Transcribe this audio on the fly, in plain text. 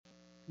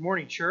Good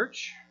morning,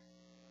 church.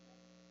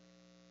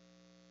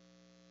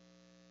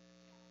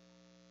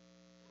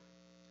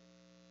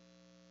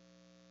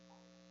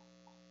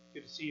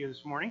 Good to see you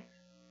this morning.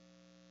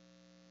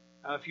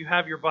 If you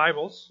have your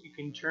Bibles, you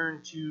can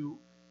turn to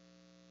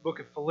the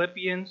book of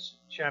Philippians,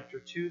 chapter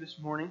 2 this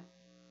morning.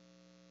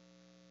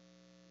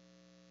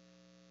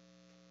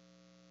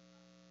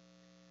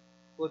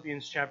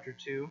 Philippians chapter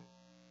 2.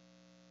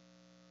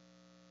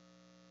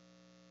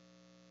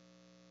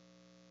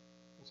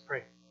 Let's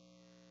pray.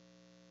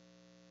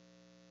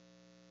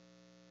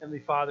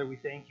 Heavenly Father, we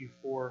thank you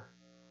for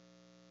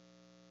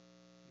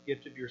the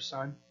gift of your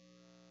Son,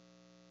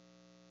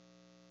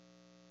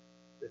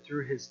 that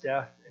through his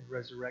death and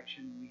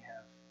resurrection we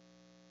have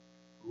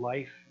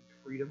life and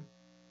freedom.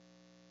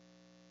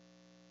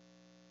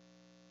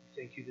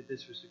 We thank you that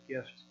this was a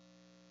gift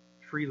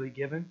freely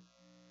given.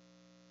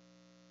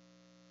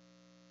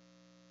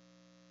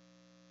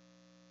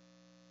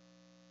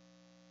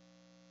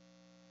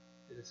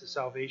 That it's a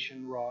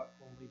salvation wrought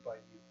only by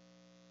you.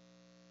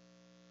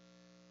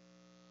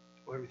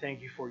 Lord, we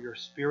thank you for your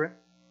Spirit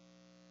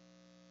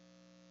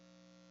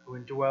who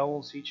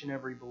indwells each and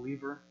every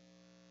believer,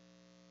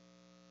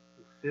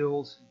 who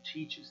fills and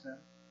teaches them,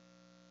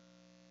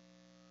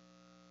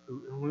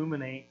 who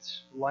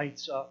illuminates,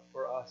 lights up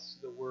for us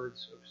the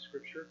words of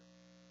Scripture,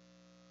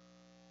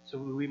 so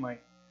that we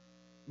might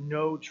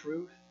know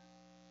truth,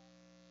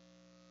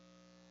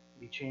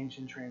 be changed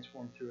and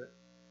transformed through it.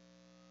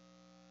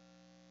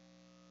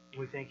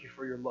 We thank you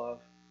for your love,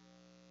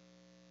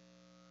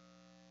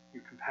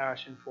 your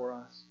compassion for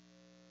us,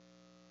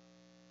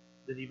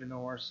 that even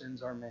though our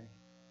sins are many,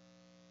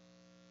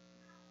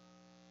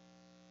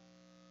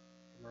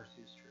 your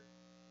mercy is true.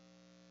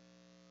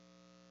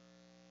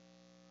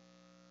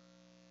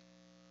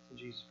 In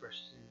Jesus'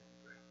 precious name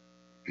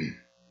we pray.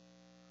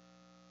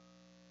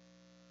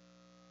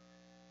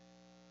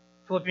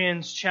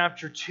 Philippians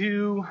chapter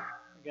 2,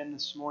 again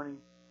this morning.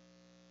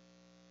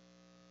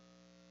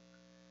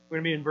 We're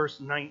going to be in verse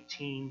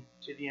 19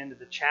 to the end of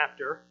the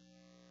chapter.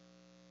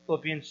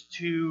 Philippians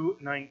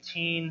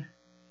 2:19.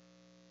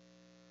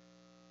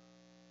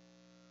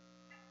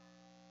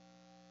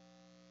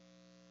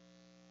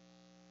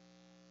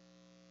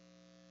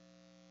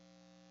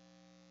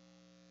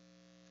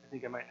 I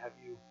think I might have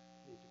you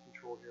need to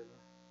control here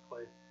the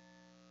play.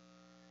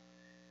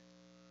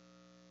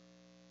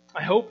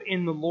 I hope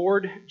in the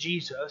Lord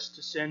Jesus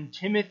to send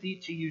Timothy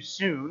to you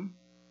soon,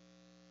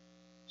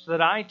 so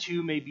that I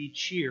too may be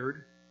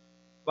cheered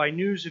by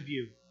news of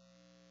you.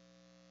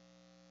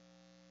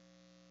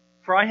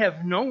 For I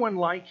have no one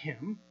like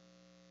him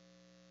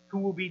who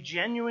will be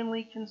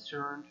genuinely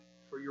concerned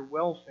for your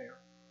welfare.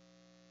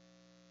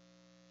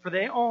 For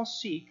they all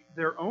seek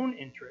their own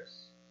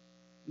interests,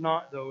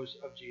 not those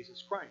of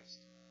Jesus Christ.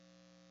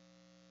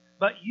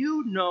 But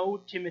you know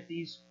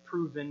Timothy's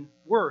proven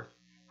worth,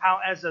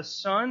 how as a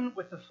son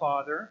with the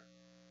Father,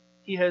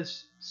 he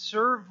has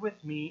served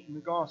with me in the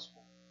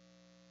gospel.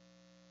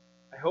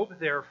 I hope,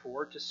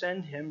 therefore, to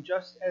send him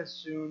just as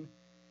soon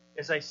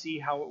as I see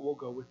how it will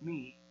go with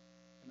me.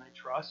 And I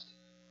trust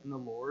in the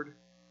Lord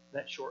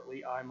that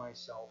shortly I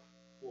myself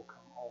will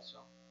come also.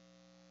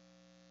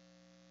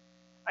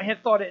 I have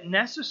thought it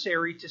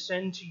necessary to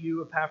send to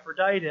you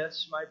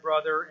Epaphroditus, my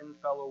brother and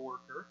fellow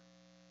worker,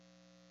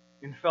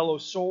 and fellow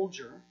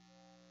soldier,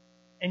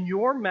 and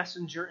your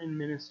messenger and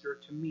minister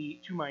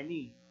to my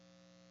need.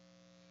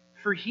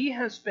 For he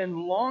has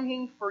been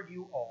longing for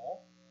you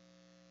all,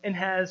 and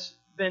has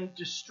been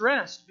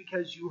distressed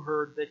because you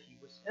heard that he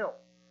was ill.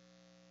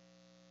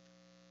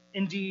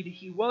 Indeed,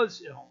 he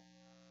was ill,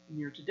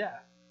 near to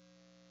death.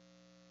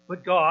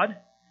 But God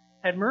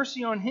had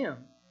mercy on him,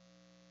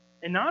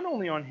 and not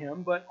only on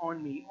him, but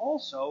on me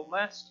also,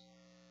 lest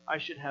I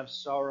should have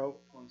sorrow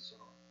upon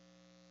sorrow.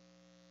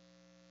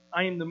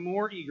 I am the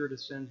more eager to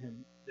send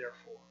him,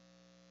 therefore,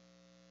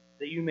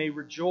 that you may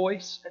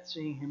rejoice at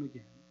seeing him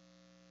again,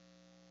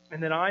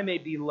 and that I may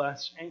be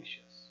less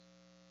anxious.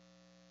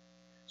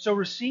 So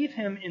receive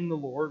him in the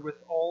Lord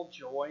with all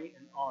joy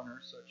and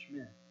honor such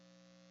men.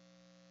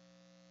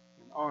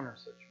 Honor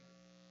such men.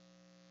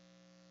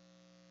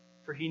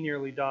 For he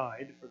nearly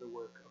died for the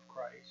work of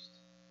Christ,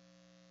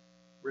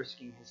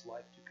 risking his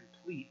life to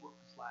complete what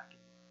was lacking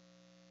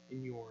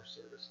in your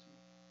service to me.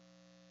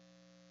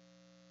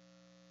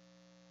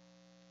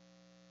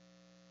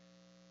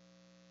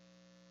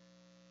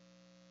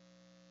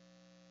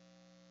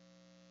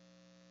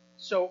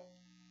 So,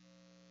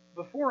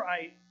 before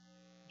I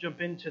jump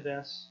into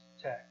this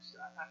text,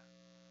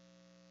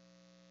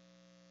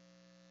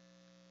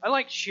 I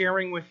like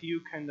sharing with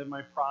you kind of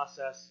my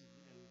process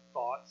and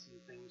thoughts and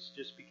things,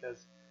 just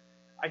because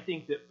I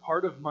think that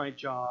part of my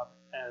job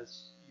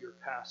as your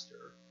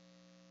pastor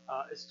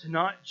is to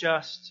not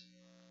just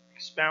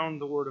expound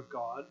the Word of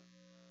God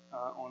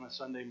on a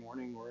Sunday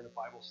morning or in a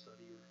Bible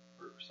study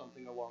or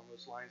something along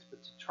those lines,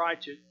 but to try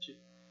to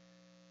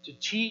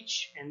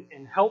teach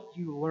and help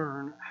you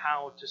learn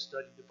how to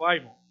study the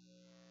Bible.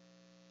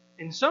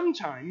 And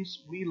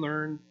sometimes we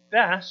learn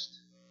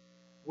best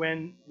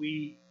when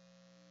we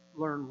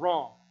learn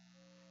wrong,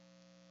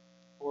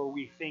 or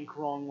we think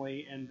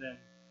wrongly and then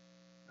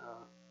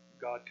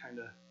God kind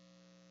of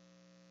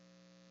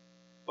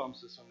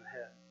bumps us on the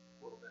head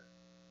a little bit.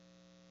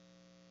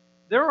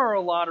 There are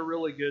a lot of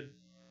really good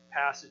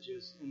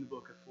passages in the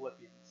book of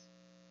Philippians.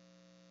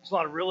 There's a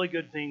lot of really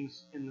good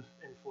things in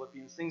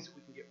Philippians, things that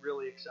we can get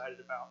really excited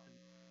about.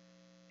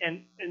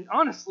 And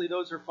honestly,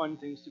 those are fun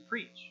things to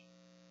preach.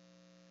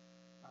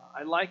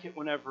 I like it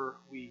whenever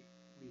we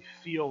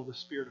feel the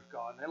Spirit of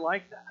God. And I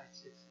like that.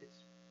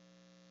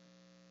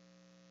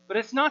 But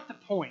it's not the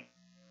point.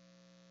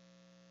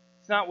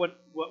 It's not what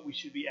we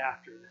should be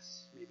after,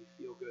 this maybe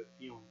feel-good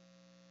feeling.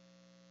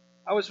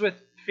 I was with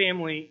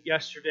family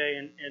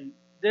yesterday, and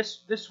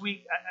this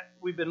week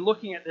we've been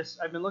looking at this.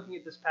 I've been looking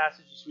at this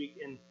passage this week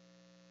and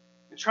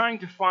trying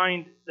to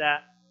find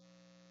that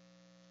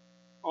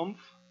oomph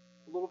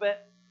a little bit.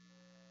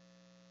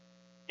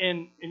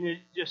 And it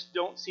just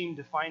don't seem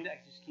to find it. I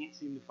just can't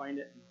seem to find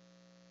it. And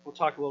we'll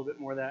talk a little bit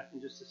more of that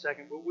in just a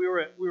second. But we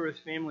were with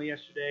family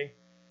yesterday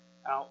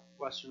out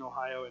western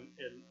Ohio, and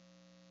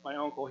my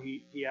uncle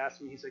he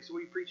asked me, he's like, "So what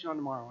are you preaching on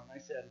tomorrow?" And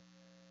I said,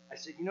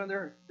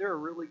 there are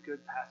really good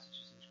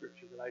passages in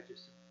Scripture that I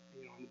just,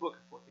 in the book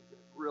of Philippians that I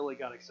really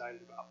got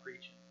excited about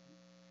preaching.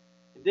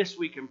 And this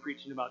week I'm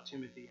preaching about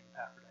Timothy and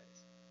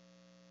Epaphroditus,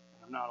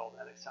 and I'm not all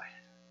that excited.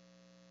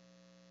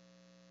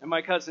 And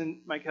my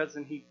cousin,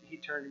 he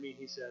turned to me and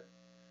he said,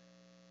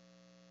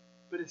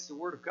 "But it's the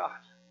Word of God."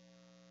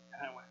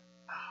 And I went,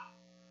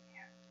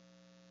 man.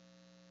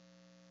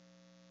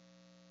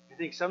 I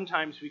think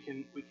sometimes we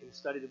can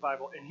study the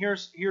Bible, and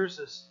here's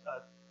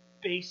a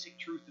basic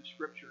truth of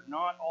Scripture.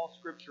 Not all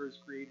Scripture is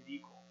created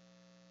equal.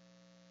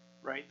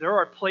 Right? There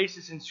are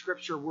places in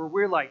Scripture where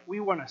we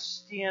want to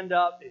stand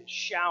up and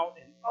shout,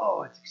 and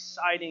it's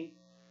exciting.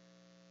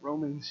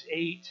 Romans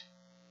 8.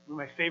 One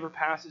of my favorite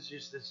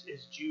passages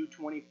is Jude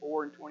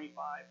 24 and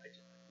 25. I just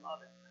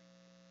love it.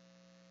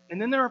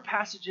 And then there are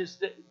passages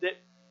that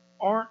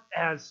aren't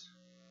as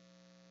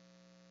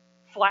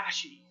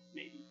flashy,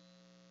 maybe.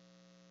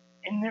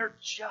 And they're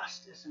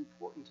just as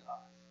important to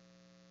us.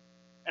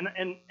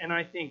 And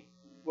I think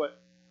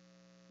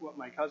what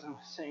my cousin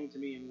was saying to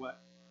me and what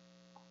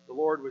the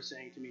Lord was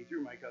saying to me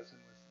through my cousin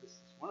was, this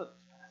is one of those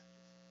passages.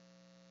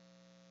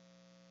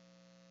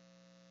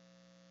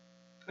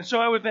 And so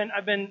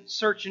I've been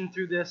searching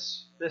through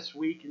this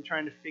week and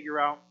trying to figure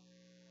out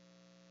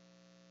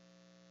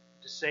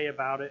what to say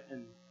about it.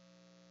 And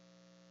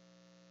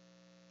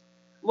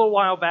a little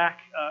while back,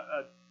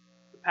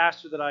 the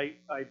pastor that I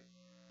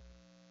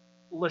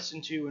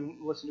listen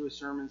to his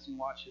sermons and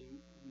watch him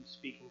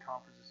speak in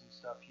conferences and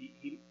stuff,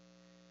 he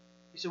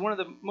said one of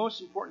the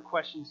most important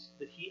questions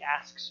that he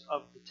asks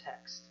of the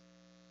text.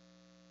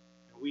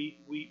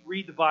 We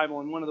read the Bible,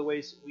 and one of the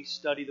ways that we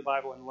study the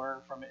Bible and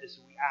learn from it is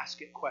that we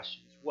ask it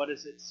questions. What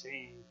is it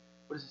saying?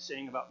 What is it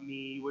saying about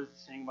me? What is it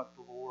saying about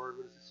the Lord?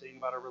 What is it saying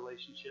about our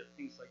relationship?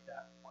 Things like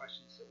that.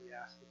 Questions that we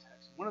ask the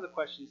text. And one of the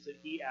questions that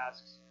he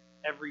asks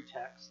every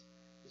text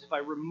is, if I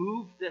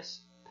remove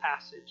this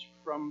passage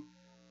from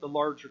the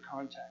larger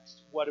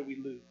context, what do we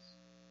lose?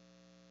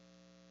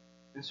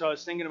 And so I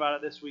was thinking about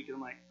it this week, and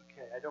I'm like,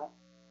 okay, I don't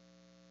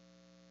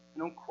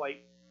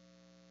quite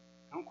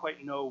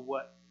know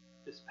what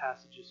this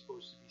passage is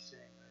supposed to be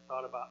saying. I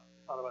thought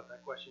about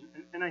that question,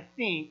 and I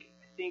think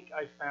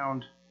I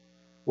found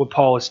what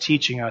Paul is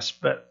teaching us.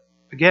 But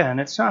again,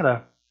 it's not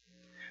a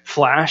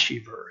flashy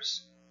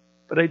verse,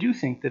 but I do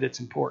think that it's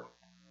important.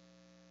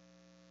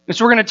 And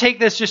so we're going to take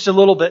this just a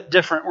little bit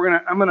different.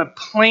 I'm going to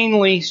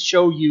plainly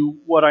show you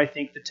what I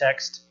think the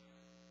text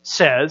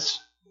says,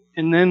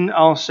 and then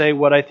I'll say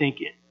what I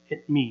think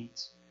it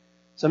means.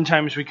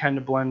 Sometimes we kind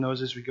of blend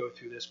those as we go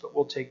through this, but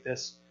we'll take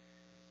this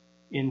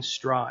in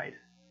stride.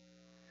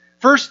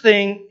 First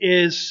thing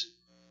is,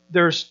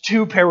 there's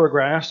two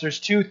paragraphs. There's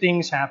two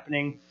things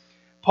happening.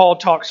 Paul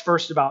talks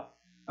first about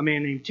a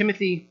man named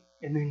Timothy,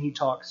 and then he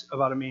talks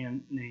about a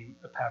man named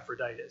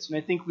Epaphroditus. And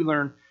I think we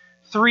learn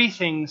three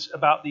things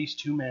about these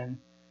two men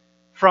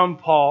from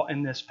Paul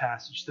in this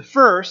passage. The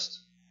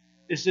first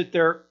is that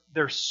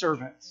they're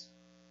servants.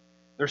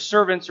 They're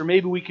servants, or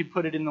maybe we could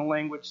put it in the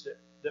language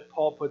that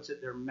Paul puts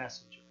it, they're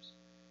messengers.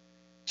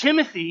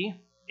 Timothy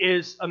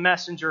is a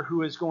messenger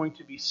who is going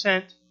to be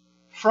sent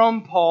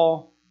from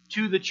Paul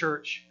to the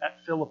church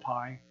at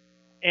Philippi.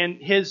 And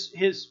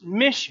his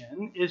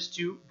mission is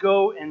to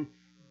go and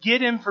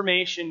get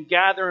information,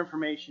 gather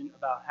information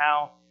about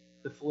how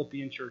the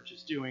Philippian church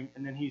is doing,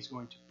 and then he's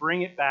going to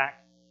bring it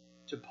back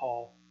to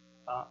Paul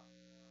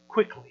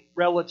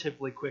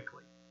relatively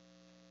quickly.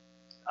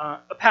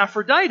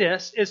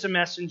 Epaphroditus is a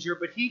messenger,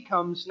 but he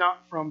comes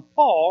not from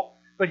Paul,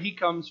 but he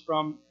comes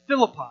from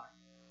Philippi.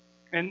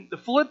 And the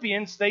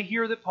Philippians, they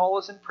hear that Paul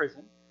is in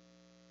prison.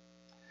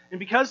 And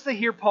because they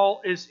hear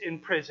Paul is in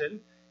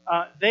prison,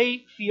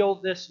 they feel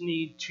this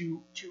need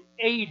to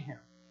aid him.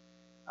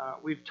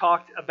 We've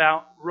talked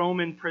about the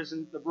Roman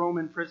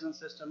prison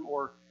system,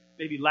 or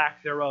maybe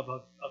lack thereof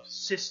of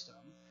system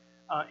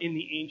in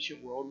the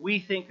ancient world. We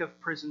think of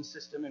prison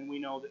system, and we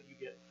know that you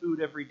get food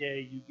every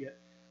day, you get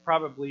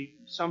probably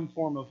some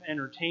form of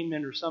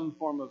entertainment or some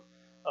form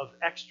of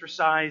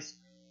exercise.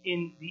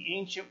 in the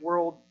ancient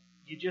world,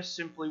 you just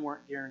simply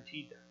weren't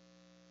guaranteed that.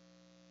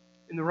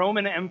 In the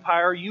Roman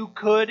Empire, you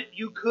could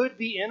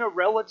be in a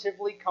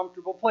relatively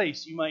comfortable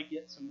place. You might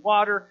get some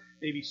water,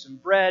 maybe some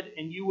bread,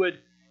 and you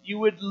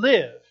would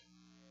live,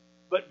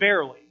 but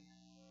barely.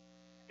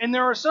 And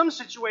there are some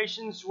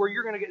situations where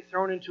you're going to get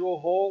thrown into a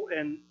hole,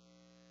 and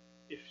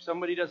if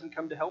somebody doesn't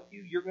come to help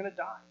you, you're going to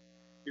die.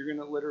 You're going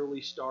to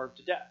literally starve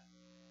to death.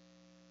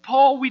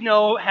 Paul, we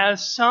know,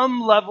 has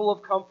some level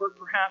of comfort.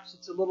 Perhaps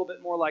it's a little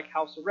bit more like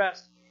house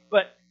arrest,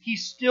 but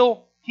he's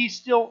still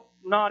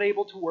not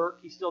able to work.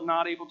 He's still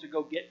not able to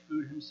go get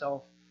food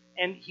himself,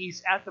 and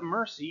he's at the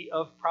mercy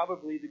of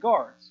probably the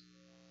guards.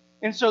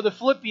 And so the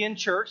Philippian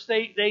church,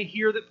 they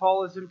hear that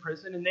Paul is in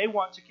prison, and they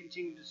want to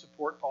continue to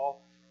support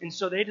Paul. And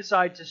so they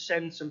decide to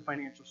send some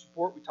financial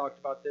support. We talked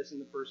about this in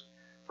the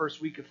first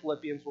week of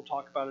Philippians. We'll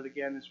talk about it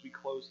again as we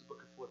close the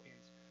book of Philippians.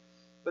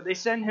 But they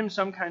send him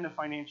some kind of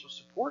financial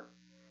support.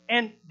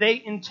 And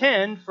they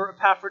intend for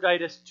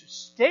Epaphroditus to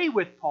stay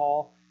with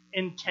Paul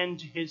and tend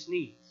to his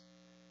needs.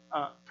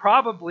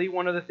 Probably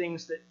one of the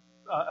things that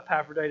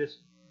Epaphroditus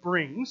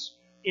brings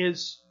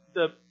is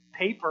the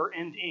paper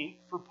and ink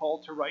for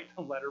Paul to write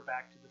the letter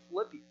back to the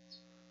Philippians.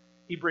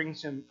 He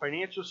brings him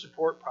financial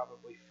support,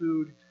 probably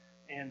food,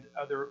 and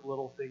other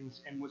little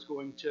things, and was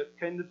going to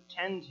kind of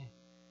tend him.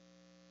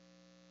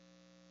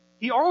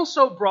 He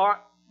also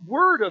brought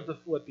word of the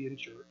Philippian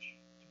church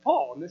to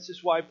Paul, and this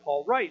is why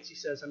Paul writes. He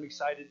says, "I'm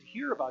excited to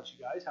hear about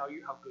you guys, how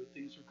good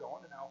things are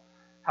going, and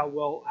how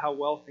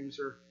well things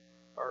are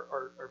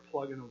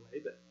plugging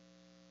away." But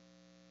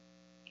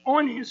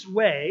on his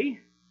way,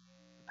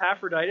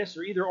 Epaphroditus,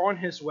 or either on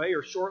his way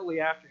or shortly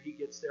after he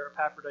gets there,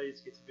 Epaphroditus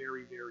gets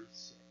very, very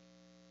sick.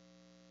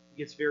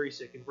 He gets very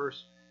sick. In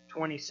verse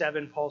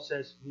 27, Paul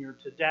says, near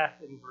to death.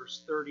 In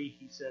verse 30,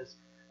 he says,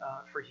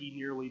 for he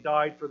nearly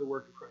died for the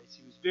work of Christ.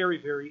 He was very,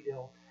 very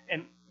ill.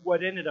 And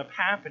what ended up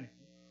happening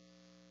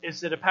is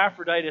that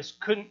Epaphroditus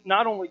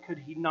not only could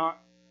he not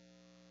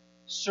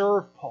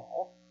serve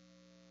Paul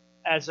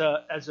as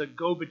a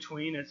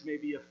go-between, as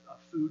maybe a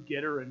food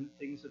getter and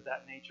things of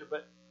that nature,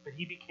 but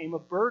he became a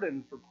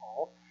burden for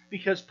Paul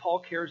because Paul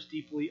cares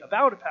deeply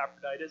about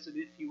Epaphroditus, and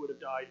if he would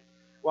have died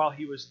while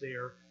he was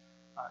there,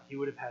 he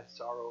would have had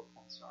sorrow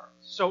upon sorrow.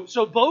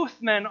 So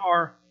both men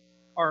are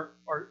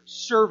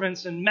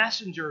servants and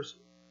messengers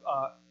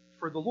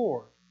for the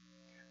Lord.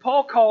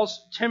 Paul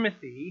calls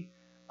Timothy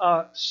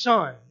a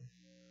son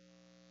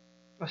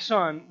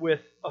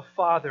with a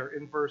father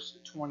in verse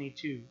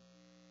 22.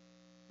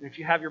 And if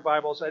you have your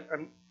Bibles,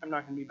 I'm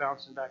not going to be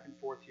bouncing back and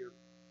forth here.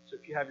 So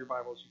if you have your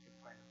Bibles, you can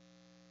find them.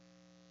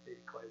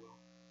 David Clay will.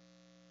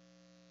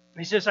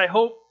 He says, I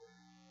hope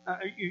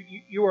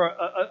you are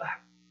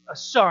a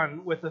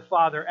son with a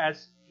father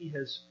as he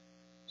has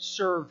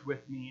served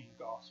with me in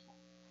the gospel.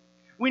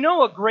 We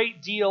know a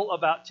great deal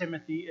about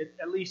Timothy,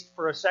 at least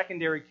for a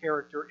secondary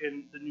character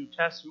in the New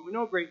Testament. We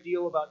know a great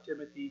deal about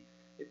Timothy,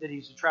 that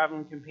he's a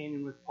traveling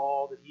companion with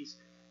Paul, that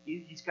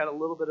he's got a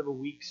little bit of a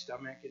weak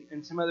stomach,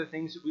 and some other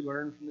things that we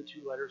learn from the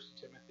two letters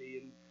to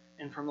Timothy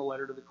and from the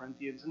letter to the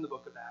Corinthians and the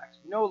book of Acts.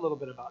 We know a little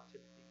bit about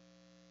Timothy.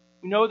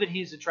 We know that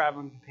he's a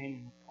traveling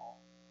companion with Paul.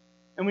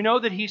 And we know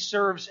that he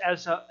serves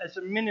as a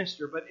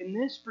minister, but in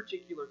this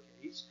particular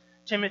case,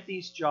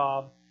 Timothy's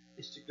job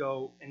is to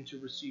go and to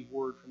receive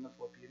word from the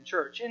Philippian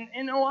church. And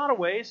in a lot of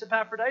ways,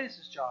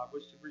 Epaphroditus' job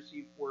was to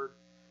receive word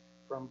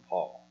from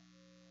Paul.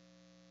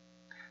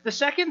 The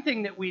second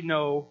thing that we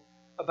know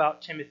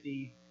about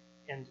Timothy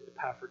and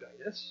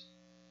Epaphroditus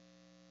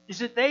is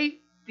that they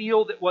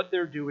feel that what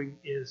they're doing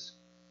is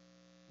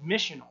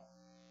missional.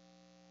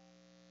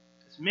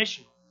 It's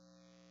missional.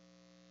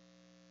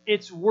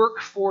 It's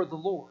work for the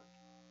Lord.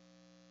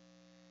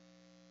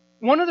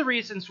 One of the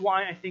reasons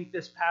why I think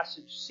this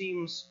passage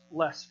seems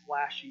less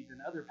flashy than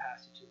other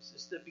passages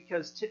is that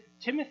because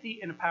Timothy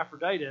and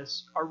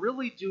Epaphroditus are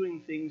really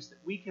doing things that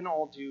we can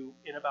all do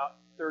in about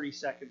 30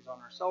 seconds on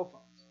our cell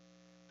phones.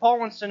 Paul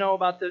wants to know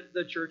about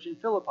the church in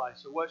Philippi,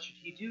 so what should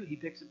he do? He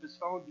picks up his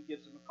phone, he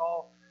gives them a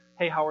call.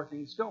 Hey, how are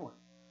things going?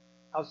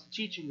 How's the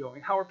teaching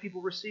going? How are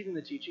people receiving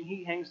the teaching?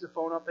 He hangs the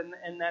phone up,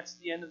 and that's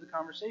the end of the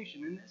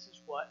conversation. And this is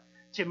what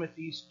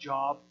Timothy's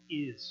job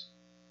is.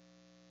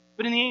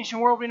 But in the ancient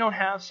world, we don't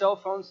have cell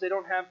phones. They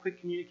don't have quick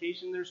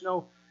communication. There's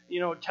no,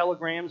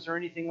 telegrams or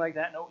anything like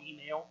that. No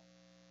email.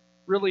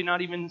 Really,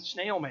 not even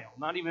snail mail.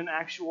 Not even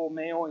actual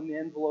mail in the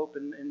envelope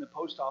and the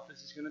post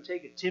office is going to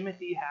take it.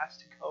 Timothy has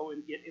to go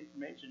and get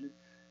information and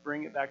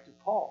bring it back to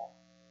Paul.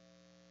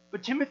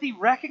 But Timothy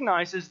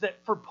recognizes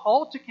that for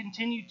Paul to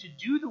continue to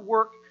do the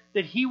work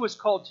that he was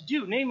called to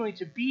do, namely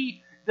to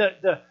be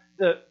the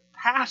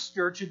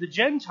pastor to the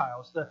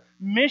Gentiles, the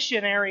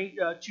missionary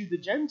to the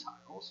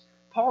Gentiles,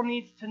 Paul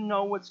needs to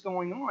know what's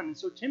going on. And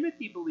so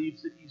Timothy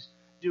believes that he's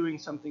doing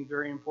something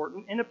very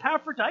important. And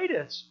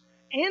Epaphroditus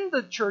and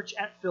the church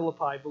at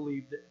Philippi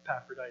believe that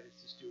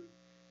Epaphroditus is doing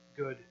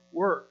good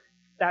work.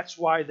 That's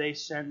why they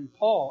send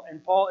Paul.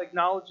 And Paul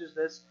acknowledges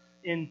this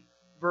in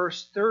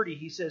verse 30.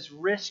 He says,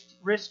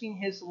 risking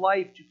his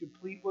life to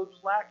complete what was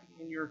lacking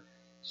in your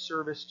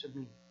service to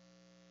me.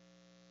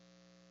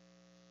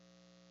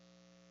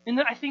 And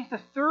I think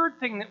the third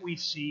thing that we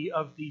see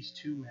of these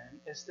two men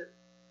is that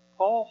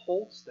Paul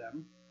holds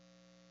them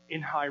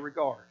in high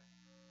regard.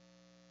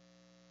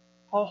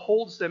 Paul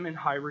holds them in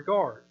high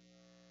regard.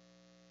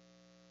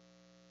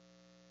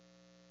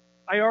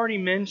 I already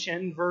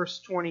mentioned verse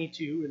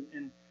 22,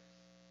 and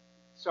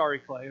sorry,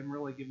 Clay, I'm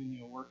really giving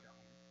you a workout here.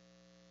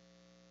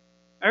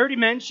 I already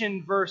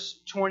mentioned verse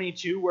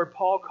 22 where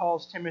Paul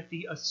calls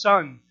Timothy a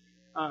son.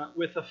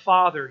 With a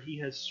father, he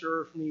has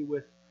served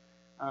with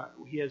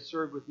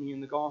me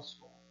in the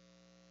gospel.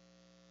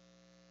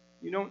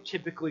 You don't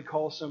typically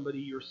call somebody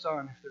your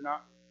son if they're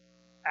not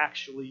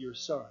actually your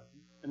son,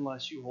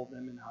 unless you hold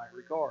them in high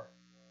regard.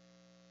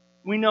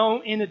 We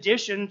know, in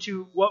addition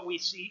to what we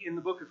see in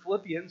the book of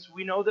Philippians,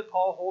 we know that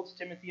Paul holds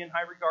Timothy in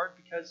high regard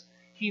because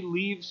he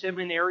leaves him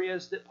in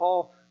areas that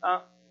Paul,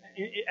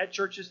 at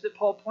churches that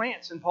Paul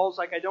plants. And Paul's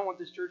like, I don't want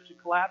this church to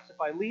collapse if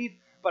I leave,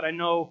 but I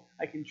know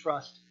I can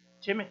trust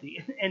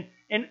Timothy. And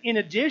in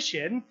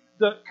addition,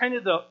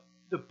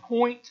 the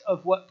point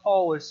of what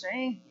Paul is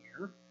saying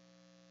here,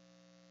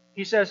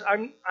 he says,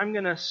 I'm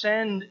going to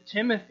send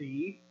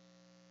Timothy,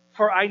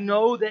 for I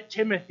know that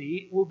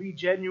Timothy will be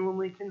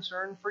genuinely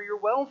concerned for your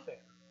welfare.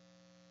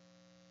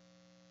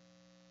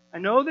 I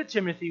know that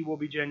Timothy will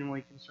be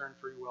genuinely concerned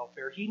for your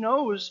welfare. He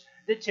knows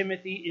that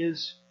Timothy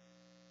is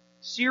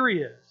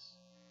serious.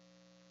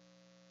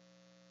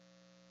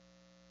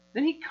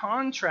 Then he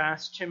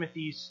contrasts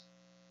Timothy's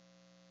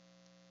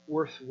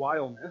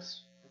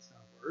worthwhileness, that's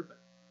not a word, but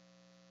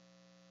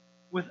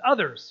with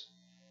others.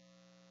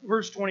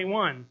 Verse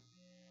 21.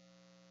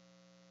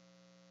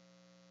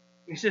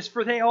 He says,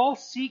 for they all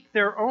seek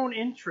their own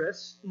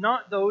interests,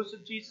 not those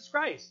of Jesus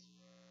Christ.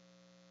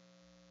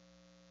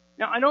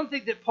 Now, I don't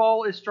think that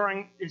Paul is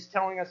telling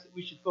us that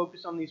we should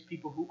focus on these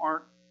people who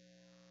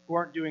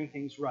aren't doing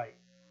things right.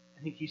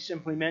 I think he's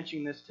simply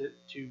mentioning this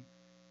to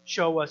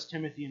show us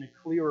Timothy in a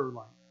clearer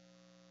light.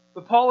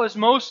 But Paul is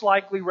most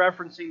likely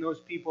referencing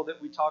those people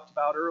that we talked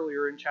about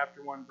earlier in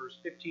chapter 1, verse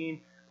 15.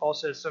 Paul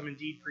says, some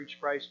indeed preach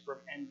Christ from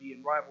envy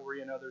and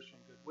rivalry, and others from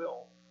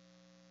goodwill.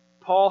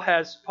 Paul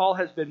has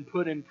been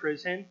put in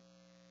prison,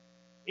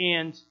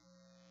 and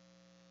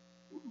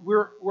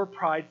we're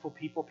prideful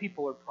people.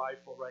 People are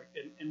prideful, right?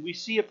 And we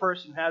see a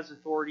person who has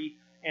authority,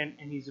 and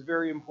he's a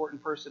very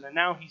important person, and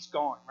now he's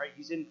gone, right?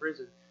 He's in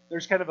prison.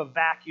 There's kind of a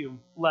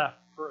vacuum left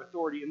for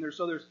authority, and there's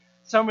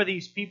some of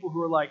these people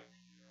who are like,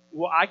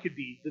 well, I could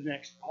be the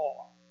next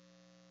Paul.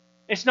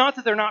 It's not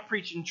that they're not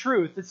preaching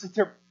truth. It's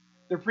that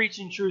they're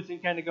preaching truth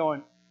and kind of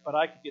going, but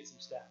I could get some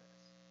status.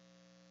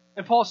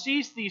 And Paul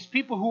sees these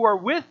people who are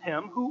with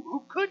him,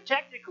 who could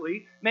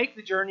technically make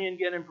the journey and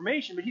get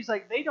information, but he's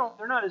like,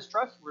 they're not as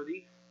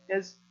trustworthy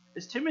as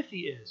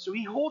Timothy is. So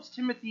he holds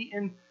Timothy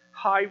in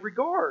high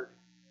regard.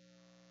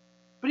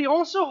 But he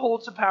also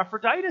holds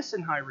Epaphroditus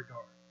in high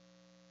regard.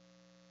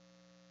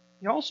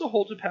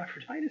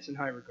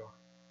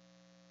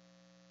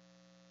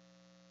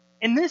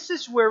 And this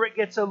is where it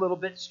gets a little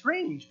bit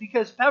strange,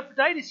 because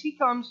Epaphroditus, he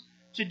comes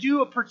to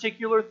do a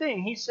particular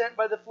thing. He's sent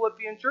by the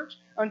Philippian church.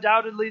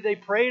 Undoubtedly, they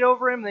prayed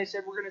over him. They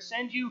said, we're going to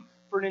send you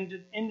for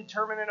an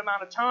indeterminate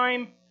amount of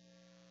time.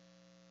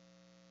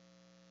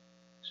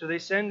 So they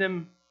send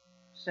him,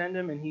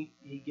 and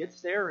he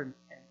gets there, and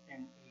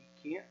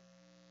he can't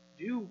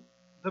do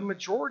the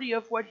majority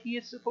of what he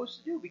is supposed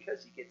to do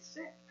because he gets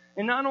sick.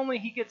 And not only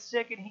he gets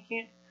sick and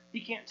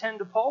he can't tend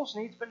to Paul's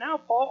needs, but now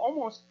Paul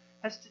almost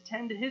has to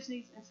tend to his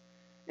needs.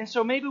 And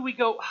so maybe we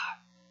go,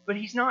 but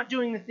he's not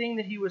doing the thing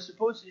that he was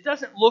supposed to. It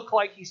doesn't look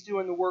like he's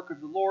doing the work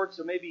of the Lord,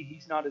 so maybe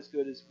he's not as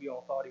good as we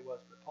all thought he was.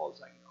 But Paul's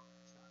like, no,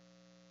 it's not.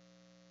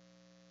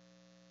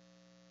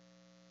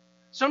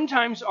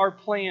 Sometimes our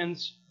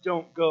plans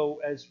don't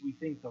go as we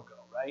think they'll go,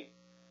 right?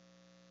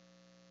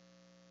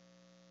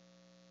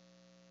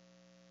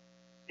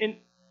 And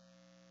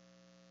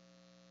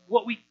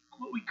what we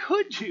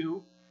could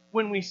do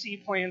when we see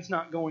plans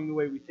not going the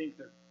way we think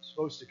they're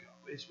supposed to go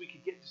is we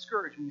could get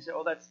discouraged and we say,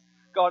 oh,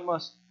 God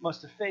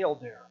must have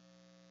failed there.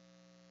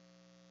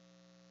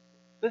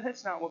 But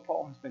that's not what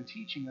Paul has been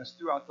teaching us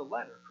throughout the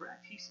letter,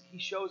 correct? He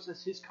shows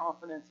us his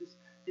confidence,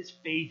 his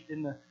faith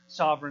in the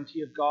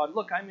sovereignty of God.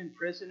 Look, I'm in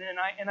prison,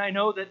 and I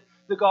know that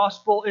the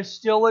gospel is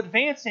still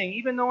advancing,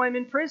 even though I'm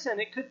in prison.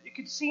 It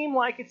could seem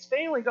like it's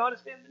failing. God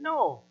is failing.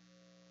 No.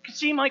 It could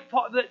seem like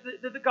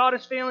that God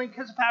is failing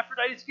because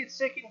Epaphroditus gets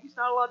sick and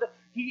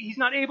he's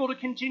not able to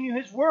continue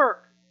his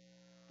work.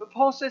 But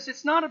Paul says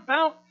it's not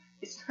about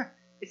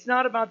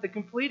the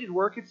completed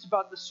work, it's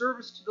about the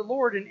service to the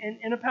Lord.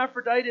 And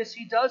Epaphroditus,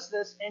 he does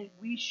this, and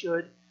we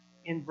should,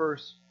 in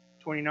verse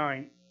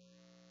 29.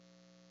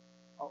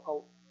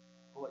 I'll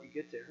let you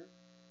get there.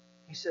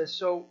 He says,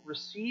 so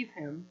receive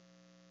him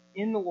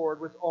in the Lord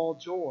with all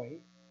joy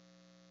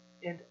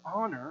and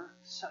honor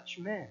such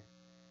men.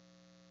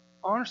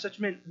 Honor such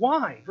men.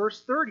 Why?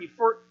 Verse 30,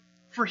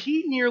 for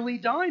he nearly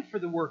died for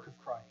the work of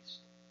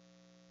Christ,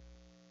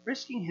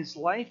 risking his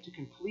life to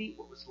complete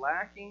what was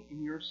lacking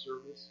in your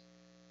service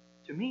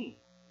to me.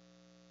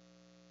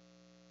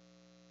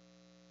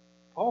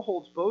 Paul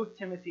holds both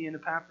Timothy and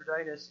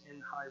Epaphroditus in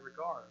high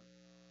regard.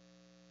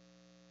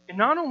 And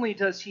not only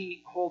does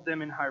he hold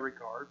them in high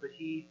regard, but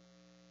he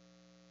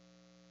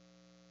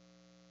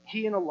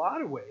in a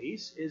lot of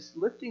ways is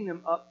lifting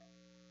them up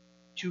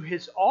to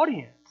his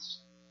audience,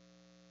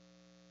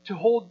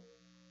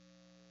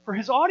 for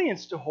his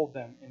audience to hold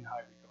them in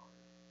high regard.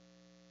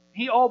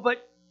 He all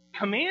but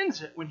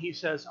commands it when he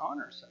says,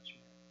 honor such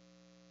men.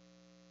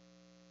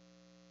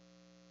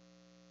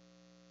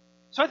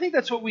 So I think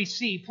that's what we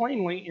see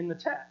plainly in the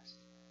text.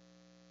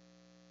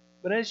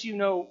 But as you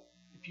know,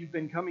 if you've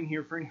been coming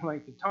here for any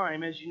length of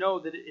time, as you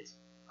know that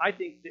I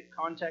think that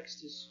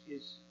context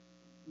is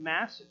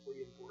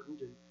massively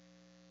important.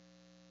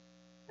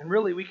 And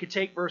really, we could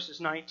take verses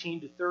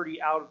 19 to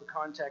 30 out of the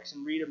context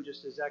and read them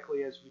just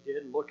exactly as we did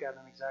and look at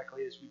them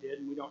exactly as we did,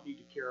 and we don't need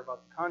to care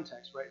about the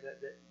context, right?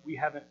 That we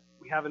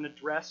haven't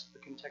addressed the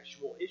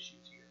contextual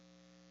issues here.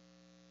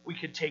 We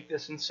could take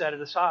this and set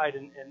it aside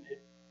and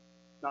it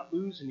not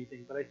lose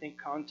anything, but I think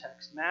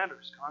context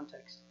matters.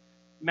 Context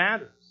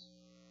matters.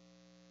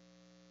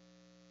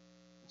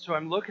 So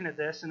I'm looking at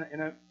this and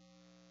I'm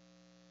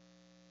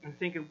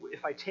thinking,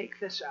 if I take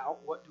this out,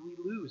 what do we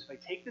lose? If I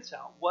take this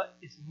out, what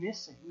is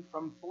missing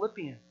from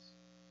Philippians?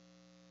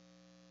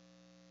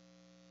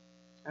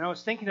 And I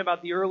was thinking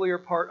about the earlier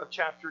part of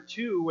chapter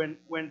 2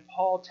 when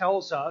Paul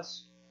tells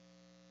us,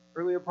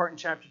 earlier part in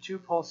chapter 2,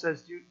 Paul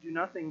says, do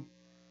nothing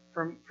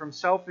from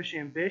selfish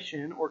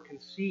ambition or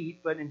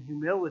conceit, but in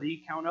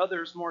humility count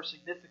others more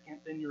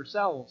significant than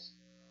yourselves.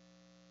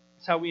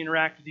 That's how we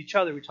interact with each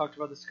other. We talked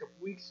about this a couple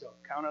weeks ago.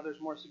 Count others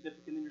more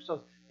significant than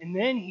yourselves. And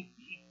then he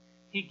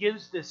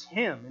gives this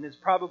hymn, and it's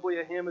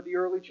probably a hymn of the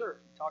early church.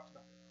 We talked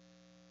about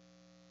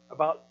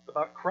it.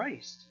 About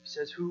Christ. He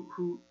says,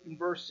 who in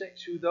verse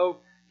 6, who though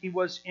he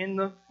was in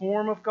the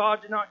form of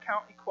God did not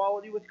count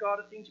equality with God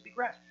a thing to be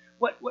grasped.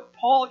 What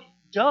Paul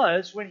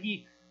does when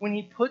he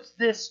puts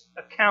this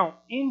account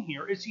in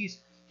here is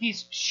he's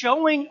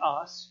showing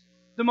us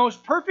the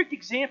most perfect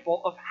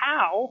example of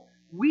how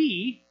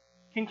we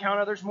can count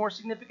others more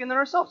significant than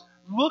ourselves.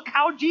 Look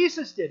how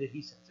Jesus did it,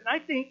 he says. And I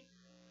think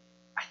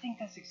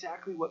that's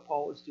exactly what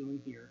Paul is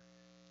doing here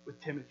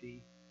with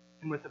Timothy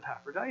and with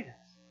Epaphroditus.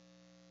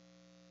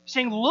 He's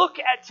saying, look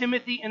at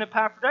Timothy and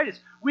Epaphroditus.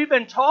 We've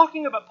been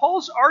talking about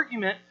Paul's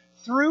argument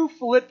through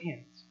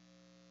Philippians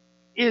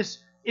is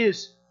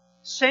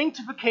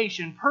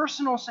sanctification,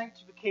 personal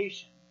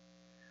sanctification,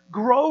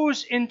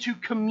 grows into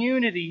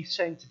community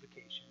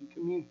sanctification,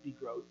 community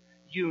growth,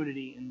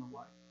 unity in the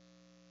life.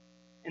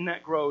 And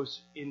that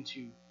grows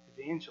into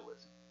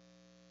evangelism.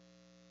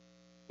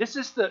 This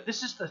is the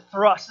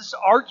thrust, this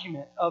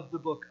argument of the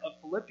book of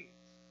Philippians.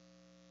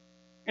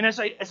 And as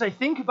I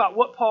think about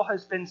what Paul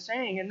has been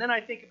saying, and then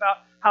I think about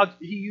how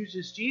he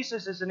uses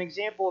Jesus as an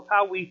example of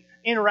how we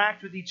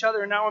interact with each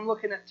other, and now I'm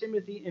looking at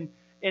Timothy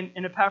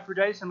and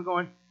Epaphroditus, I'm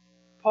going,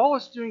 Paul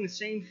is doing the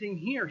same thing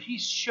here.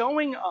 He's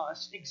showing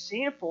us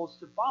examples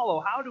to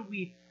follow. How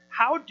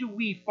do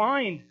we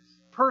find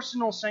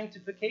personal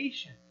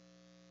sanctification?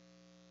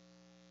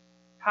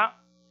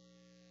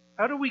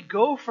 How do we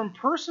go from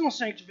personal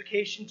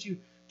sanctification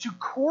to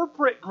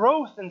corporate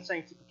growth and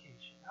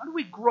sanctification? How do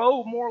we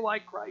grow more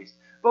like Christ,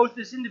 both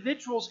as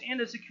individuals and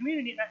as a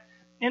community?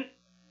 And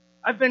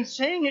I've been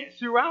saying it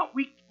throughout.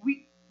 We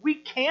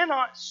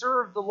cannot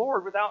serve the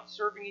Lord without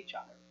serving each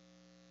other.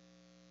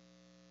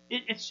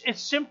 It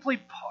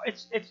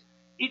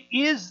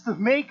is the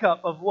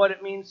makeup of what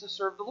it means to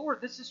serve the Lord.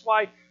 This is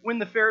why when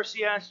the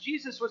Pharisee asked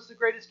Jesus, what's the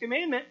greatest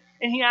commandment?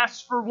 And he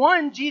asks for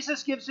one,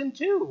 Jesus gives him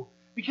two.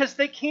 Because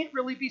they can't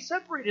really be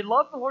separated.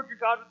 Love the Lord your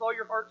God with all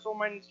your heart, soul,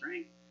 mind, and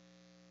strength.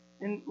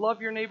 And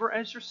love your neighbor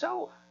as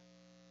yourself.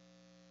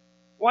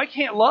 Well, I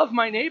can't love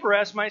my neighbor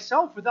as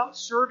myself without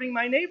serving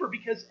my neighbor,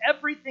 because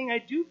everything I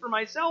do for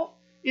myself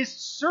is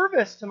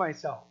service to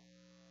myself.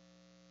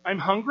 I'm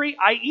hungry,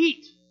 I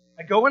eat.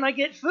 I go and I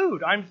get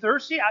food. I'm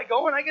thirsty, I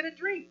go and I get a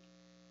drink.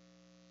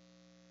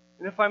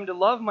 And if I'm to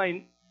love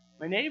my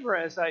neighbor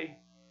as I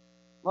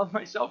love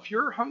myself,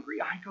 you're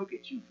hungry, I go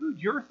get you food.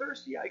 You're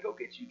thirsty, I go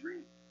get you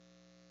drink.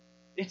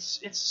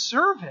 It's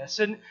service.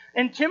 And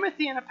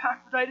Timothy and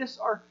Epaphroditus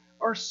are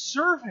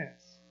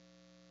servants.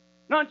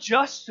 Not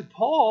just to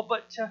Paul,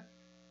 but to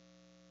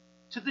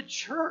the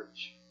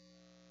church.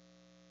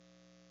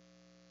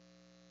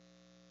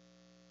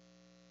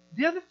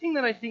 The other thing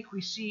that I think we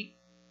see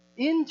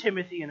in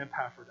Timothy and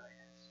Epaphroditus,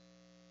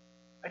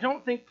 I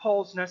don't think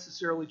Paul's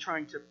necessarily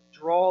trying to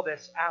draw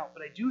this out,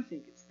 but I do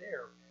think it's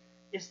there,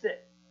 is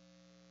that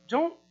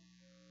don't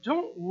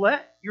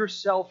let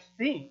yourself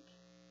think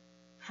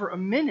for a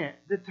minute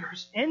that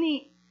there's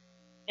any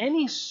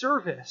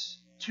service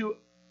to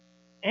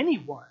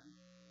anyone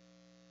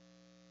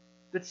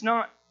that's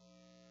not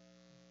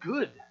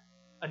good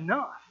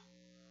enough.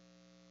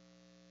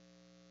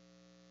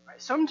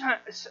 Right?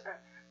 Sometimes,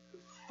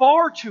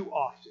 far too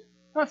often,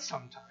 not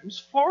sometimes,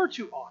 far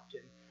too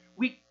often,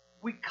 we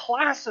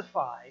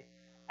classify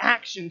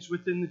actions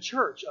within the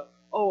church.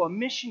 A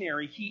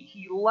missionary,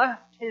 he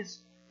left his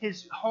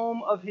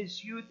home of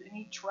his youth and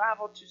he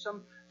traveled to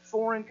some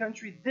foreign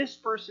country. This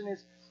person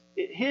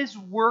his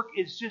work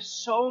is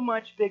just so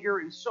much bigger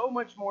and so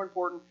much more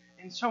important,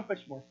 and so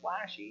much more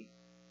flashy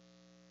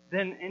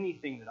than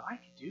anything that I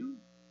could do.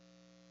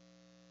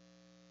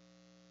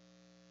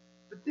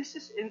 But this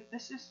is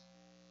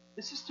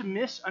to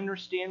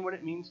misunderstand what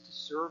it means to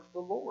serve the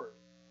Lord.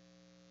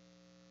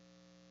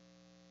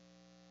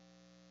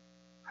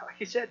 Like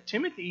I said,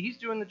 Timothy, he's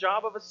doing the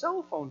job of a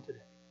cell phone today.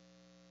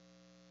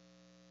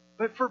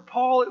 But for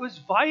Paul, it was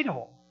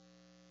vital.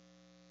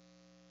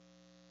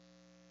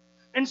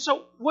 And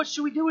so, what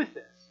should we do with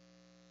this?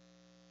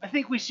 I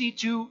think we see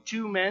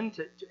two men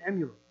to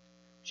emulate.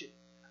 We should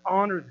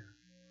honor them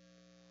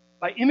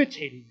by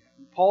imitating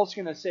them. Paul's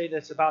going to say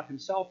this about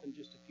himself in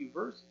just a few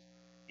verses.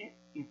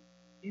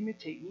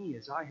 Imitate me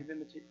as I have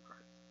imitated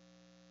Christ.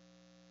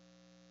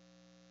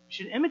 We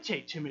should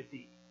imitate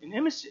Timothy and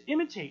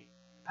imitate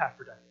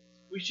Epaphroditus.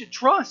 We should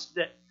trust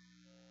that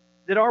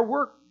our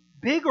work,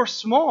 big or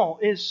small,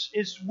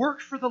 is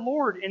work for the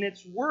Lord, and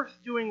it's worth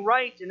doing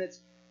right, and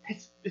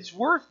it's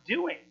worth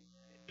doing.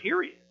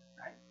 Period.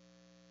 Right?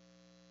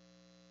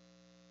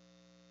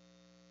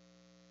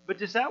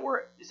 But is that where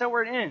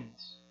it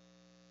ends?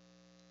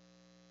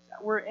 Is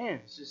that where it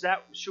ends?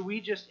 Should we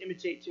just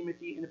imitate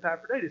Timothy and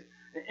Epaphroditus?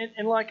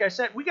 And like I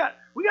said, we got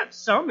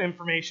some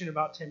information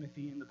about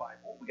Timothy in the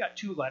Bible. We got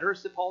 2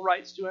 letters that Paul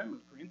writes to him, in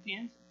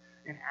Corinthians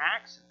and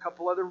Acts, a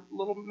couple other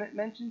little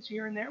mentions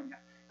here and there. We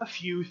got a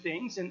few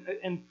things,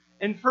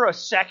 and for a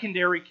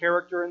secondary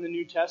character in the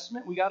New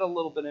Testament, we got a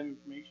little bit of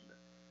information, but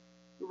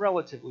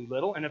relatively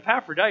little. And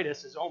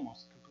Epaphroditus is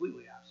almost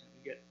completely absent.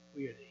 We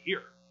get to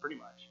hear pretty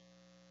much.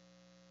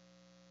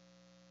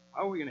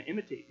 How are we going to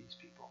imitate these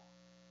people?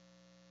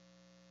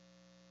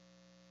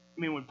 I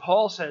mean, when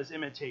Paul says,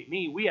 imitate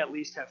me, we at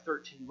least have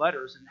 13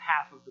 letters and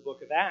half of the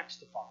book of Acts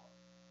to follow.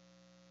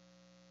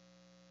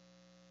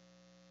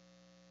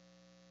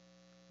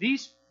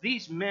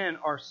 These men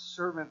are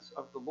servants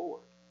of the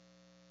Lord.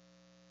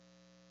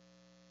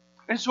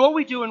 And so what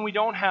we do when we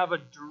don't have a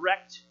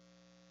direct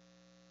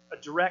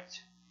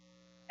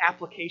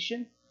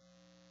application,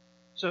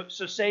 so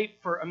say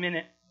for a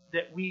minute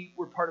that we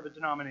were part of a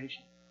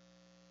denomination,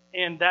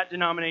 and that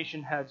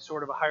denomination had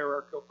sort of a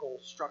hierarchical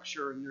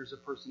structure, and there's a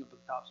person up at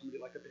the top, somebody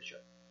like a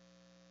bishop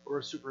or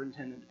a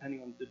superintendent,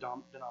 depending on the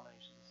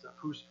denominations and stuff,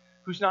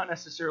 who's not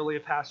necessarily a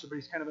pastor, but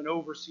he's kind of an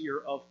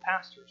overseer of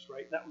pastors,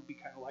 right? That would be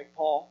kind of like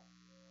Paul.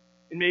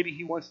 And maybe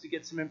he wants to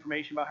get some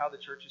information about how the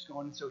church is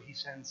going, and so he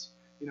sends,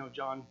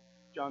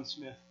 John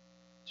Smith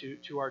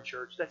to our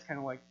church. That's kind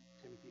of like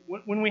Timothy.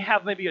 When we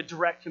have maybe a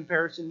direct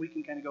comparison, we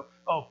can kind of go,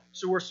 oh,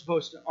 so we're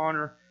supposed to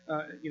honor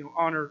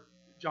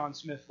John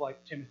Smith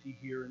like Timothy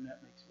here, and that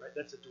makes right.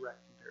 That's a direct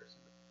comparison.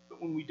 But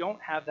when we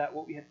don't have that,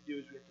 what we have to do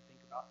is we have to think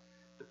about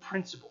the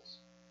principles.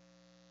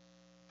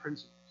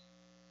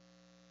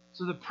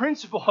 So the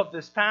principle of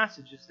this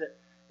passage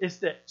is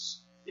that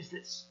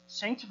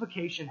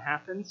sanctification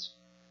happens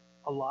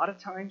a lot of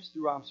times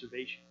through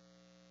observation.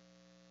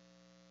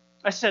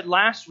 I said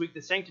last week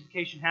that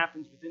sanctification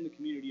happens within the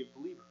community of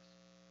believers.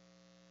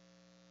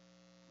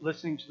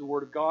 Listening to the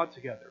Word of God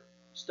together,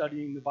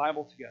 studying the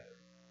Bible together,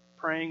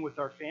 praying with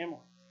our families.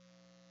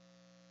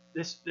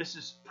 This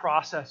is a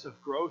process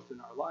of growth in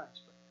our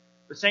lives.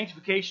 But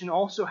sanctification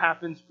also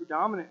happens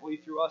predominantly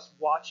through us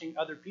watching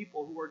other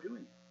people who are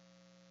doing it.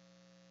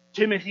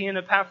 Timothy and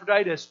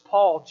Epaphroditus,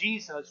 Paul,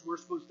 Jesus, we're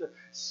supposed to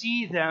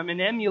see them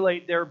and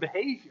emulate their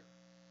behavior.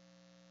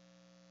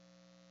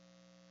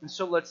 And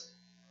so let's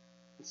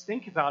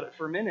think about it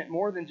for a minute.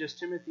 More than just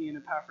Timothy and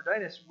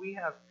Epaphroditus, we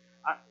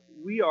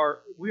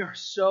are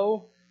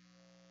so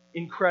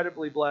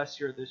incredibly blessed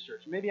here at this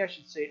church. Maybe I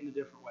should say it in a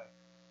different way.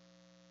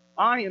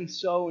 I am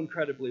so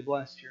incredibly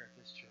blessed here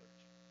at this church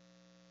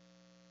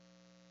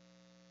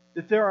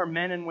that there are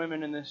men and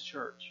women in this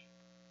church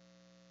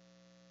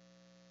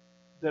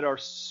that are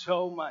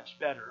so much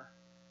better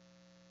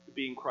at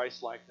being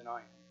Christ-like than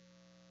I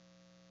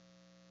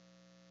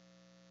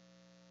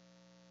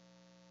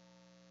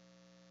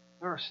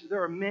am.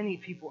 There are many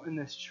people in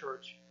this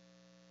church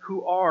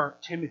who are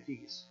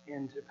Timothy's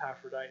and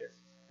Epaphroditus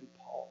and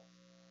Paul,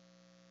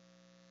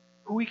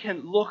 who we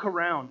can look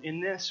around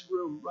in this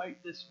room right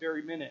this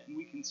very minute and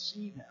we can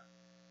see them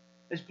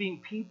as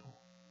being people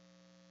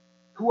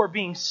who are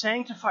being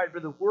sanctified by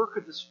the work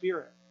of the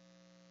Spirit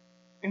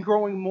and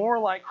growing more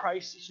like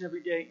Christ each and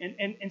every day.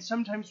 And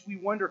sometimes we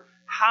wonder,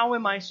 how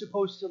am I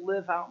supposed to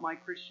live out my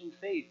Christian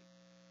faith?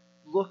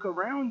 Look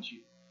around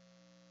you.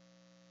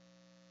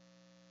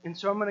 And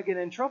so I'm going to get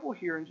in trouble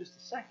here in just a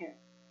second.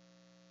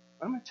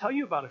 I'm going to tell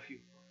you about a few.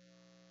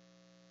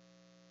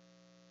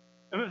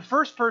 And the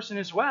first person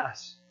is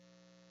Wes.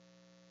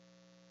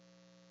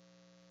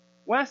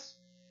 Wes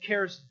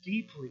cares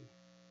deeply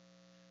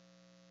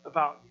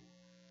about you.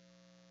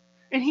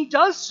 And he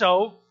does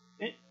so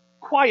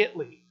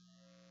quietly.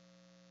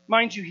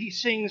 Mind you, he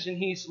sings and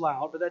he's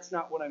loud, but that's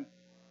not what I'm...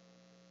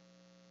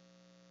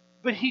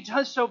 But he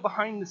does so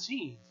behind the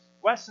scenes.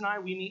 Wes and I,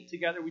 we meet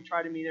together. We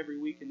try to meet every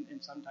week, and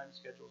sometimes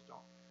schedules don't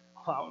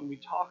allow. And we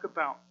talk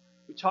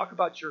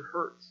about your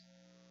hurts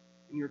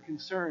and your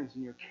concerns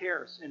and your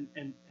cares,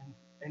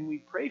 and we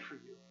pray for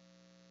you.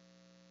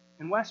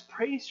 And Wes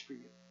prays for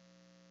you.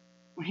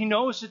 When he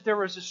knows that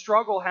there is a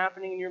struggle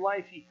happening in your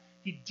life, he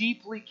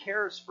deeply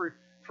cares for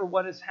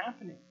what is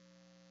happening.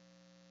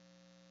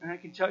 And I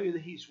can tell you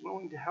that he's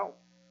willing to help.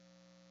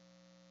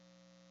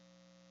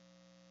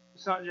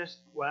 It's not just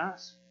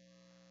Wes,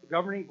 the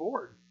governing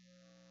board.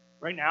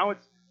 Right now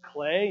it's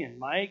Clay and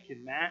Mike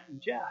and Matt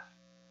and Jeff.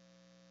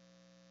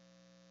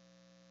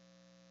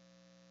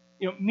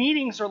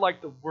 Meetings are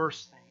like the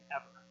worst thing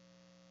ever.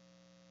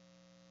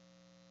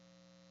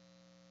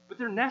 But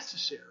they're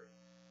necessary.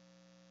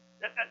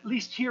 At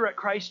least here at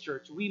Christ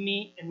Church, we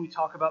meet and we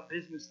talk about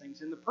business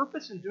things. And the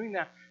purpose in doing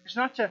that is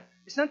not to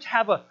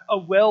have a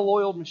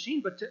well-oiled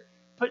machine, but to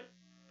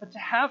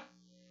have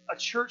a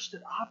church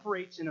that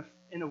operates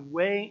in a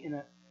way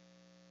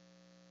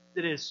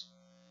that is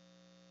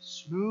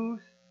smooth,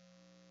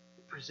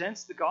 that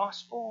presents the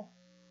gospel,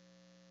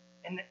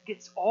 and that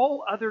gets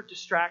all other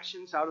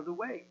distractions out of the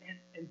way.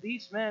 And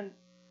these men,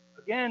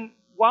 again,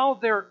 while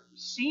they're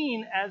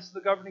seen as the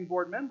governing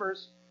board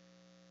members,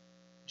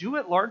 do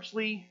it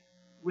largely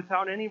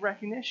without any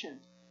recognition.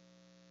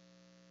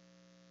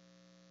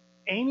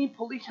 Amy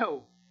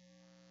Polito,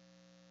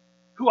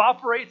 who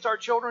operates our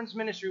children's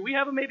ministry, we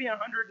have maybe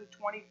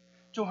 120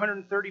 to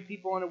 130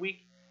 people on a week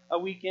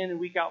in and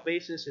week out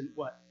basis, and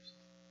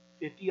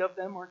 50 of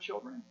them are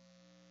children?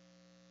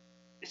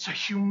 It's a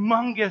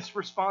humongous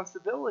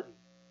responsibility.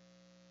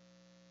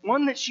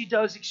 One that she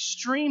does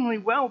extremely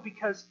well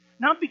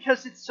not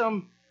because it's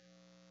a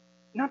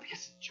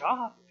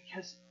job, but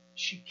because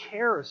she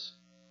cares.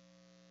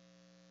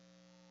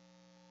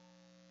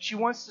 She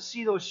wants to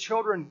see those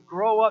children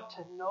grow up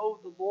to know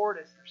the Lord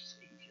as their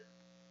Savior.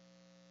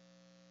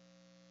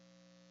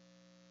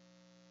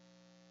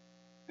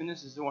 And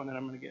this is the one that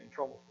I'm going to get in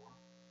trouble for.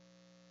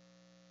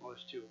 Well,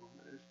 there's two of them.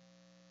 But there's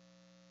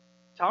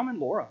Tom and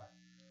Laura.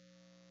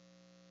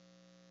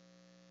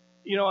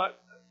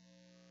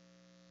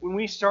 When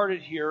we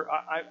started here,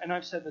 and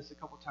I've said this a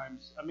couple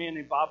times, a man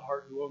named Bob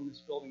Hart, who owned this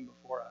building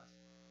before us,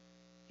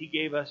 he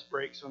gave us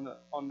breaks on the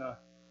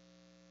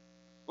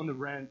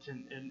rent,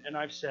 and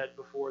I've said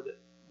before that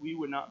we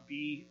would not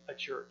be a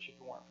church if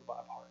it weren't for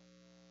Bob Hart.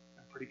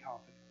 I'm pretty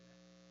confident in it.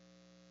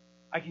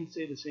 I can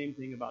say the same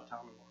thing about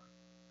Tom and Laura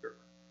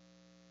Gerber.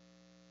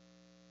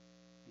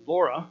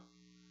 Laura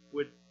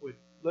would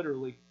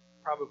literally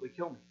probably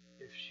kill me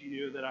if she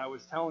knew that I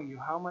was telling you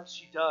how much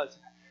she does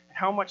and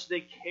how much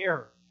they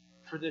care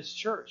for this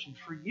church and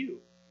for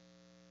you.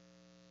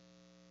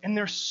 And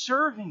they're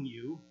serving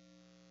you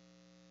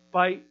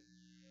by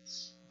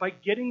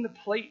getting the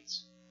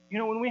plates.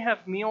 When we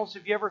have meals,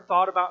 have you ever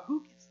thought about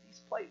who gets these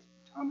plates?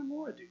 Tom and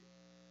Laura do.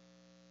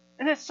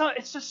 And it's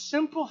a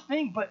simple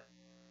thing, but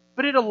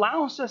it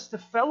allows us to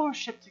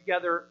fellowship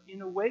together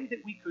in a way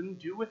that we couldn't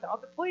do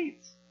without the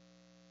plates.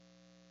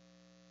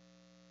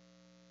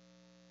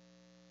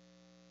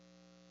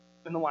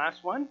 And the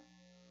last one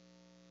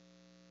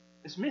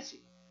is Missy.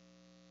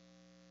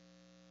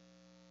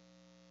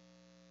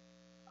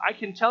 I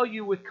can tell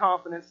you with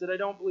confidence that I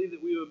don't believe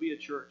that we would be a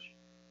church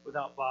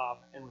without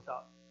Bob and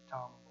without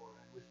Tom and Laura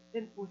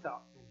and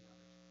without many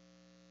others.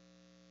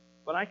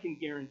 But I can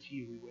guarantee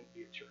you we wouldn't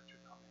be a church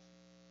without Missy.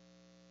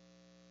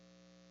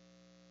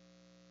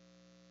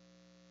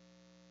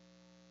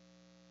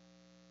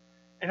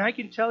 And I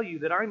can tell you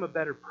that I'm a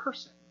better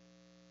person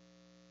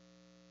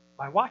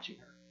by watching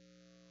her.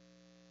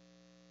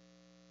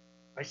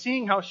 By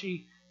seeing how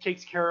she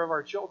takes care of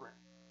our children.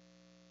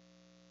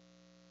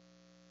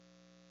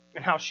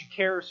 And how she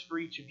cares for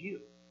each of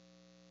you.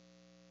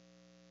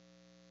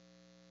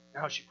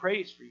 And how she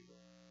prays for you.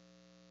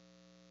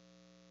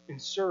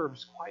 And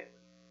serves quietly.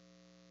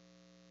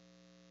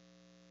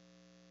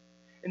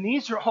 And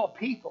these are all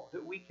people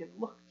that we can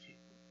look to.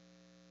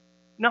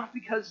 Not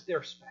because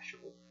they're special,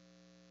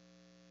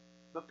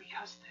 but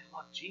because they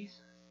love Jesus.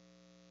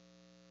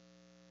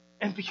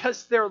 And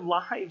because their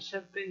lives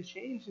have been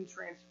changed and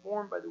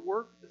transformed by the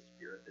work of the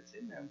Spirit that's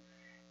in them.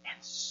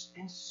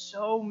 And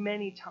so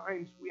many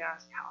times we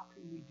ask, how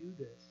can we do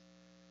this?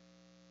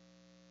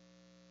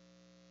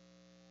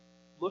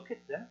 Look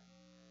at them.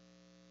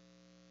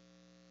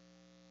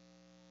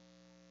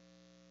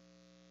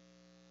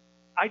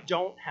 I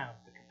don't have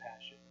the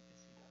compassion that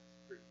Missy does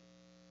for you.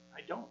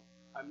 I don't.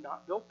 I'm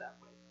not built that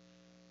way.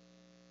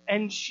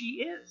 And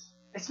she is.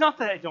 It's not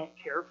that I don't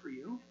care for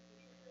you.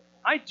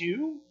 I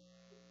do.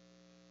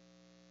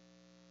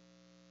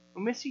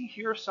 When Missy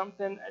hears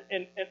something,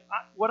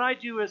 what I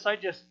do is I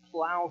just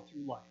plow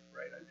through life,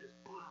 right? I'm just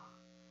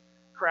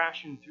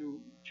crashing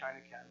through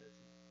china cabinets.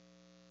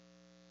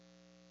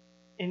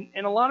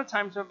 And a lot of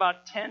times I'm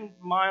about 10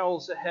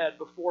 miles ahead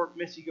before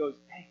Missy goes,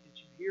 hey, did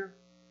you hear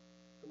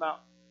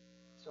about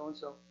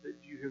so-and-so?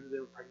 Did you hear that they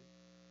were pregnant?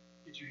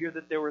 Did you hear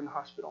that they were in the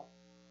hospital?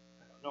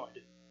 I don't know, I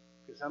didn't.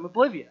 Because I'm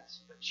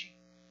oblivious.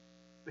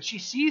 But she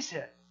sees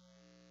it.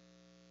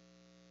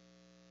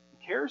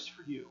 And cares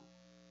for you.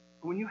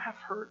 And when you have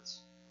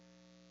hurts,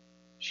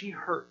 she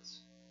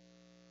hurts.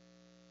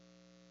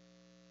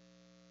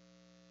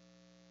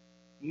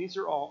 And these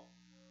are all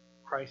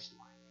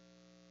Christ-like.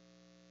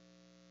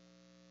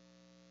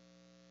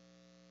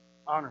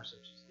 Honor such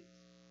as these.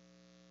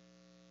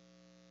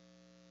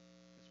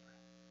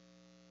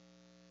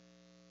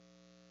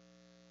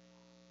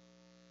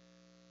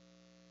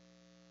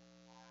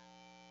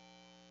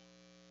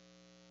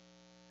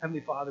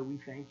 Heavenly Father, we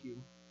thank you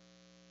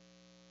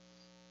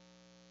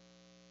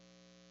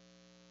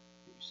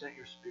that you sent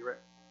your Spirit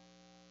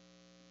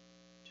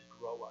to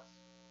grow us.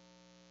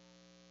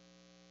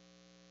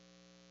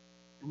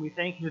 And we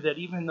thank you that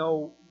even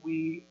though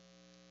we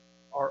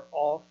are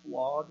all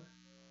flawed,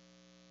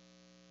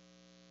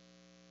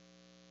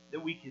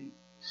 that we can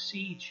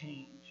see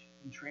change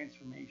and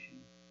transformation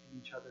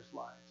in each other's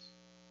lives.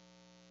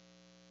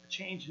 A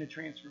change and a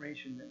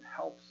transformation that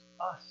helps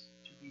us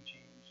to be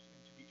changed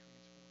and to be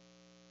transformed.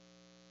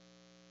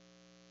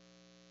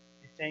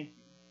 I thank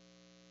you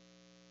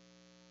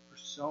for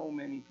so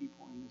many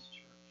people in this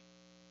church.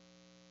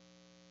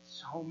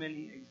 So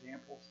many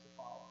examples to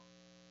follow.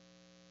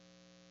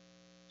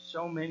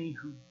 So many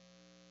who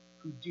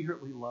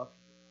dearly love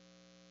you.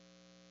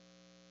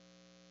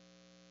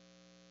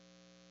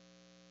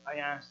 I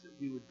ask that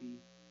we would be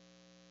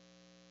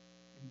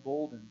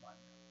emboldened by them.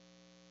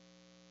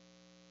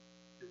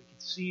 That we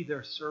could see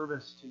their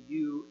service to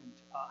you and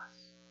to us.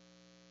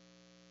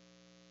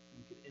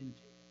 And we could imitate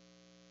it.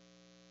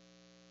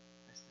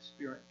 As the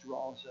Spirit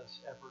draws us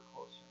ever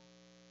closer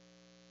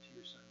to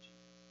your Son, Jesus.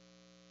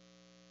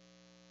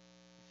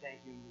 We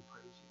thank you and we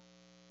praise you.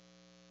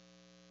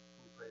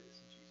 We pray this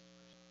in